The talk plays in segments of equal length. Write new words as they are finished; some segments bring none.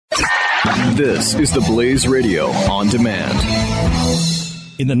This is the Blaze Radio on demand.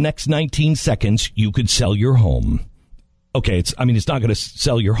 In the next 19 seconds, you could sell your home. Okay, it's not going to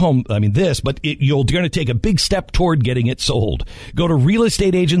sell your home, but you're going to take a big step toward getting it sold. Go to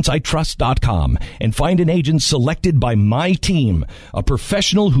realestateagentsitrust.com and find an agent selected by my team, a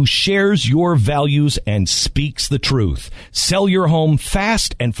professional who shares your values and speaks the truth. Sell your home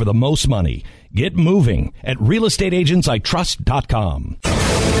fast and for the most money. Get moving at realestateagentsitrust.com.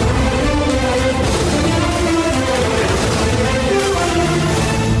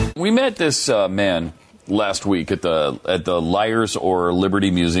 We met this man last week at the Liars or Liberty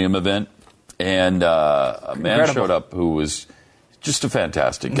Museum event, and a man showed up who was just a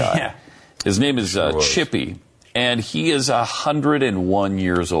fantastic guy. Yeah. His name is Chippy, and he is 101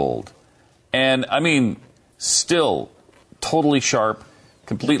 years old. And, still totally sharp,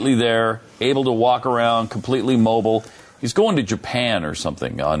 completely there, able to walk around, completely mobile. He's going to Japan or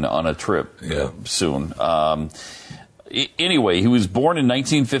something on a trip soon. Anyway, he was born in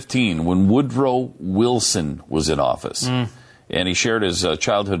 1915 when Woodrow Wilson was in office. And he shared his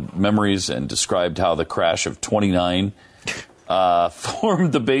childhood memories and described how the crash of 29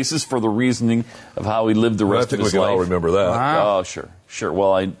 formed the basis for the reasoning of how he lived the rest of his life. I think we can all remember that. Wow. Oh, sure.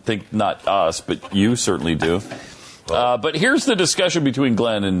 Well, I think not us, but you certainly do. But here's the discussion between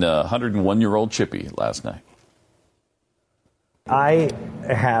Glenn and 101-year-old Chippy last night. I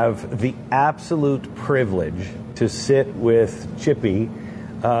have the absolute privilege to sit with Chippy,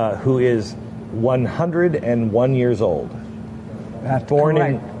 who is 101 years old. That's born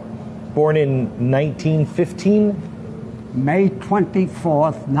correct. Born in 1915? May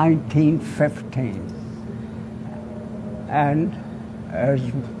 24th, 1915. And as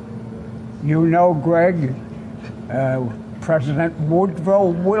you know, Greg, President Woodrow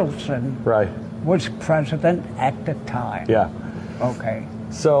Wilson was president at the time. Yeah. Okay.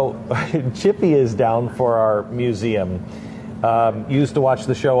 So Chippy is down for our museum. Used to watch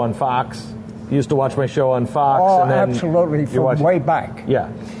the show on Fox. Used to watch my show on Fox. Oh, and then absolutely, from way back.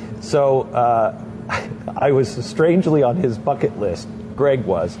 Yeah. So I was strangely on his bucket list. Greg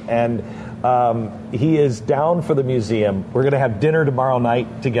was. And he is down for the museum. We're going to have dinner tomorrow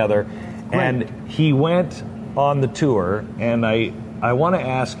night together. Great. And he went on the tour. And I want to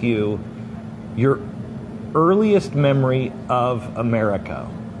ask you your earliest memory of America.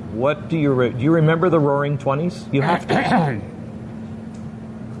 What do you remember the Roaring 20s? You have to.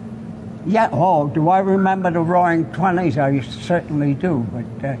 Yeah. Oh, do I remember the Roaring 20s? I certainly do. But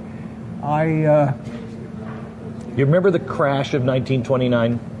you remember the crash of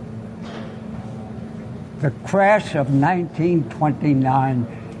 1929? The crash of 1929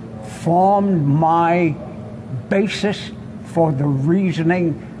 formed my basis for the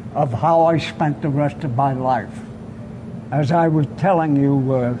reasoning of how I spent the rest of my life. As I was telling you,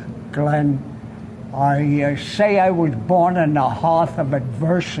 Glenn, I say I was born in the hearth of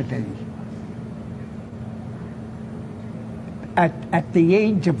adversity. At the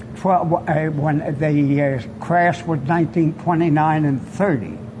age of 12, when the crash was 1929 and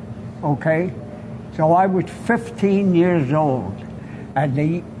 30, okay? So I was 15 years old, and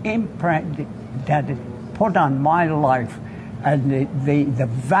the imprint that it put on my life and the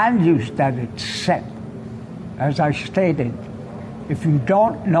values that it set, as I stated, if you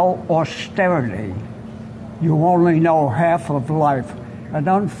don't know austerity, you only know half of life. And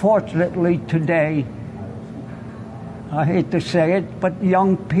unfortunately today, I hate to say it, but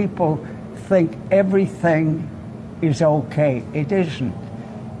young people think everything is okay. It isn't.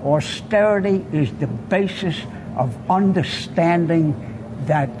 Austerity is the basis of understanding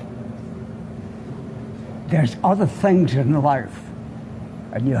that there's other things in life,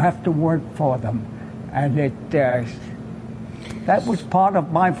 and you have to work for them. And that was part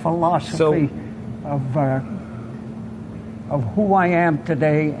of my philosophy of who I am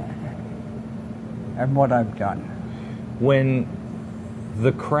today and what I've done. When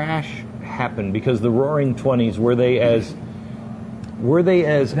the crash happened, because the Roaring 20s,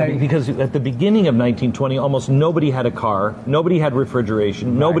 because at the beginning of 1920, almost nobody had a car, nobody had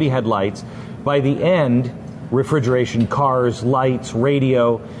refrigeration, nobody had lights. By the end, refrigeration, cars, lights,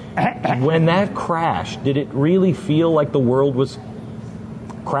 radio. When that crashed, did it really feel like the world was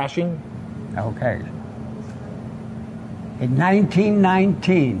crashing? Okay. In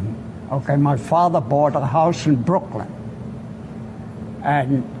 1919, my father bought a house in Brooklyn.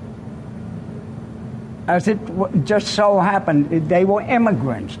 And as it just so happened, they were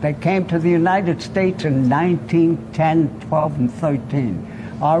immigrants. They came to the United States in 1910, 12, and 13.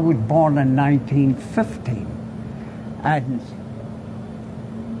 I was born in 1915. And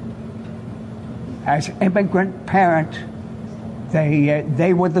as immigrant parents,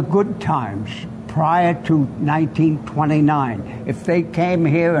 They were the good times prior to 1929. If they came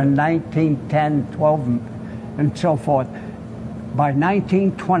here in 1910, 12, and so forth, by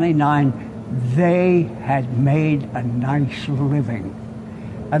 1929, they had made a nice living.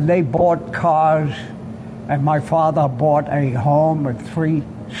 And they bought cars, and my father bought a home, a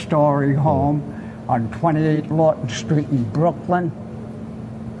 3-story home on 28 Lawton Street in Brooklyn.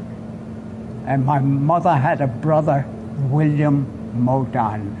 And my mother had a brother, William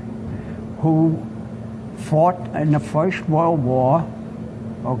Modon, who fought in the First World War,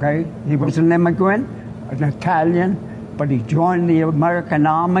 okay? He was an immigrant, an Italian, but he joined the American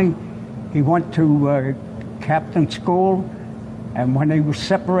Army. He went to captain school, and when he was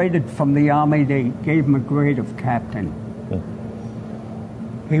separated from the Army, they gave him a grade of captain.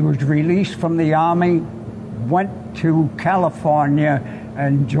 He was released from the Army, went to California,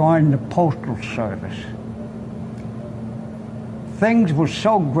 and joined the Postal Service. Things were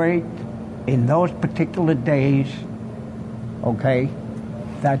so great in those particular days, okay,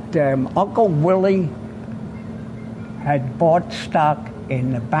 that Uncle Willie had bought stock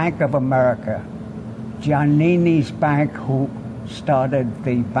in the Bank of America, Giannini's bank, who started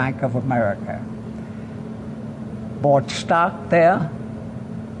the Bank of America. Bought stock there,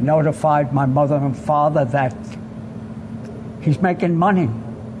 notified my mother and father that he's making money.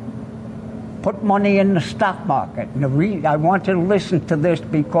 Put money in the stock market. And I want you to listen to this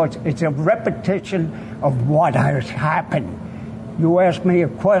because it's a repetition of what has happened. You asked me a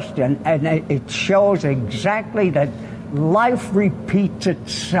question, and it shows exactly that life repeats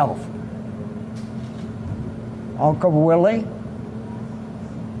itself. Uncle Willie,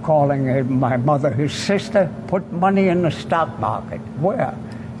 calling my mother his sister, put money in the stock market. Where?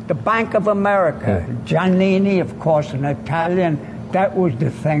 The Bank of America. Giannini, of course, an Italian, that was the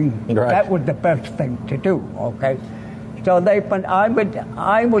thing. Right. That was the best thing to do, okay? So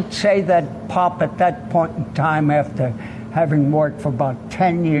I would say that Pop, at that point in time, after having worked for about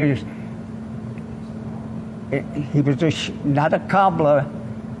 10 years, he was not a cobbler.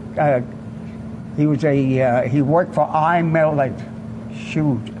 He worked for I. Millet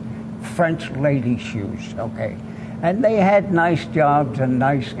shoes, French lady shoes, okay? And they had nice jobs and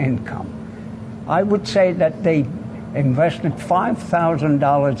nice income. I would say that they invested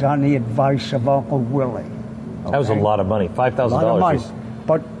 $5,000 on the advice of Uncle Willie. Okay? That was a lot of money. $5,000.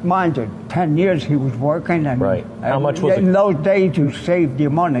 But mind you, 10 years he was working, and right. How much was in those days you saved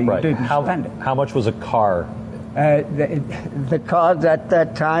your money, right. You didn't spend it. How much was a car? The cars at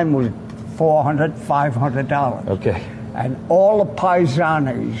that time was $400, $500. Okay. And all the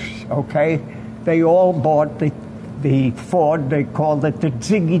paisanis, okay, they all bought the Ford. They called it the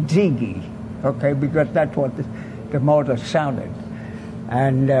Ziggy Ziggy, okay, because that's what the motor sounded.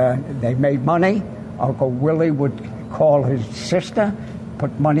 And they made money. Uncle Willie would call his sister,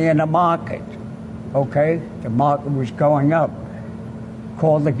 put money in the market, okay? The market was going up.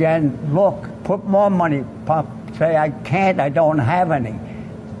 Called again, look, put more money. Pop say, I can't, I don't have any.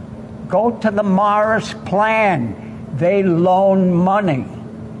 Go to the Morris Plan. They loan money,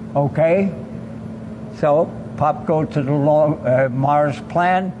 okay? So Pop goes to the Morris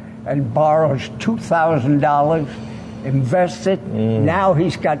Plan and borrows $2,000, invests it. Now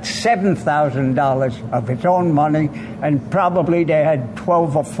he's got $7,000 of his own money, and probably they had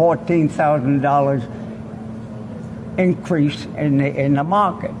 $12,000 or $14,000 increase in the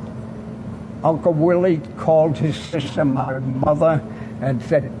market. Uncle Willie called his sister, my mother, and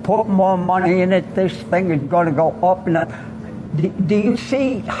said, put more money in it. This thing is going to go up and up. Do you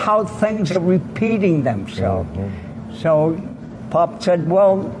see how things are repeating themselves? Mm-hmm. So Pop said,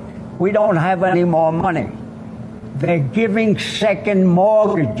 well, we don't have any more money. They're giving second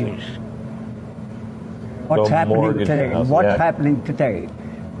mortgages. What's happening today? What's happening today?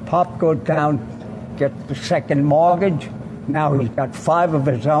 Pop goes down, gets the second mortgage. Now he's got 5 of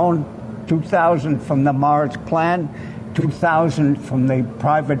his own, $2,000 from the Morris Plan, $2,000 from the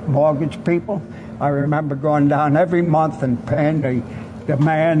private mortgage people. I remember going down every month and paying the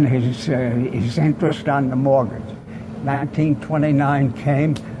man his interest on the mortgage. 1929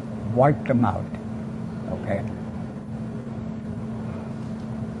 came, wiped them out. Okay.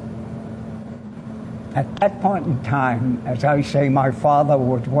 At that point in time, as I say, my father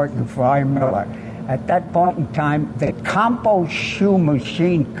was working for I. Miller. At that point in time, the Campo Shoe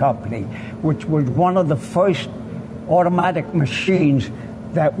Machine Company, which was one of the first automatic machines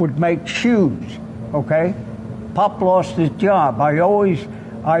that would make shoes, okay? Pop lost his job. I always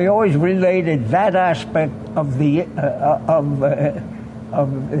related that aspect of the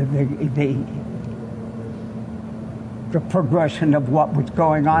the progression of what was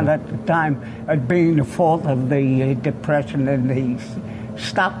going on at the time as being the fault of the depression in the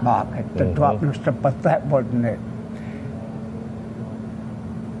stock market, the drop and stuff, but that wasn't it.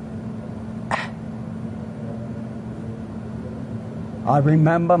 I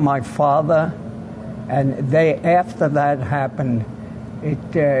remember my father, and after that happened,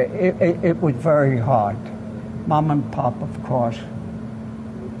 it was very hard. Mom and Pop, of course,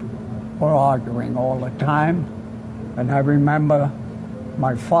 were arguing all the time. And I remember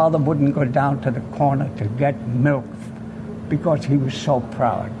my father wouldn't go down to the corner to get milk because he was so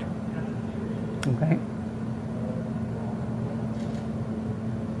proud. Okay?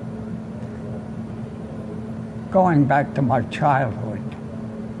 Going back to my childhood,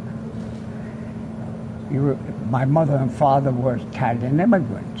 my mother and father were Italian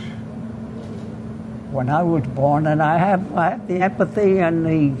immigrants. When I was born, and I have the empathy and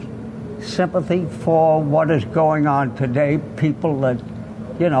the sympathy for what is going on today, people that,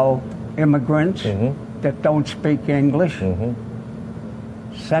 immigrants that don't speak English,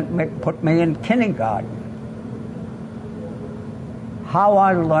 put me in kindergarten. How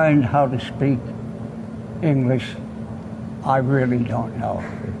I learned how to speak English, I really don't know.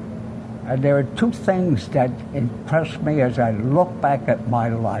 And there are two things that impress me as I look back at my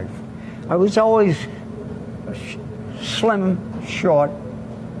life. I was always a slim, short,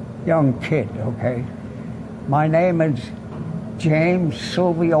 young kid, okay? My name is James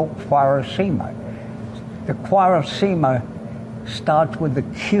Silvio Quaresima. The Quaresima starts with a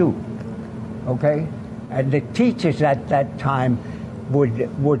Q, okay? And the teachers at that time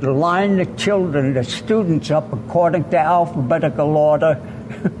would line the children, the students up according to alphabetical order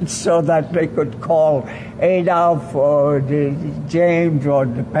so that they could call Adolf or James, or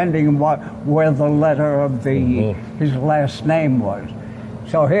depending on where the letter of his last name was.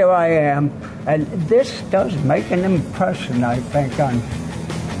 So here I am, and this does make an impression, I think, on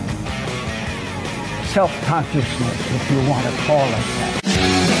self-consciousness, if you want to call it that.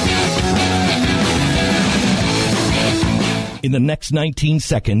 In the next 19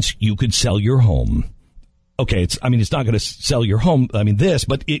 seconds, you could sell your home. Okay, it's not going to sell your home, but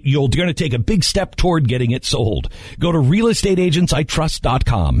you're going to take a big step toward getting it sold. Go to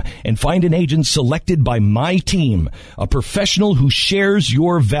realestateagentsitrust.com and find an agent selected by my team, a professional who shares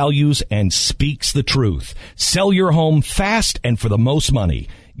your values and speaks the truth. Sell your home fast and for the most money.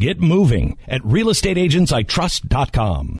 Get moving at realestateagentsitrust.com.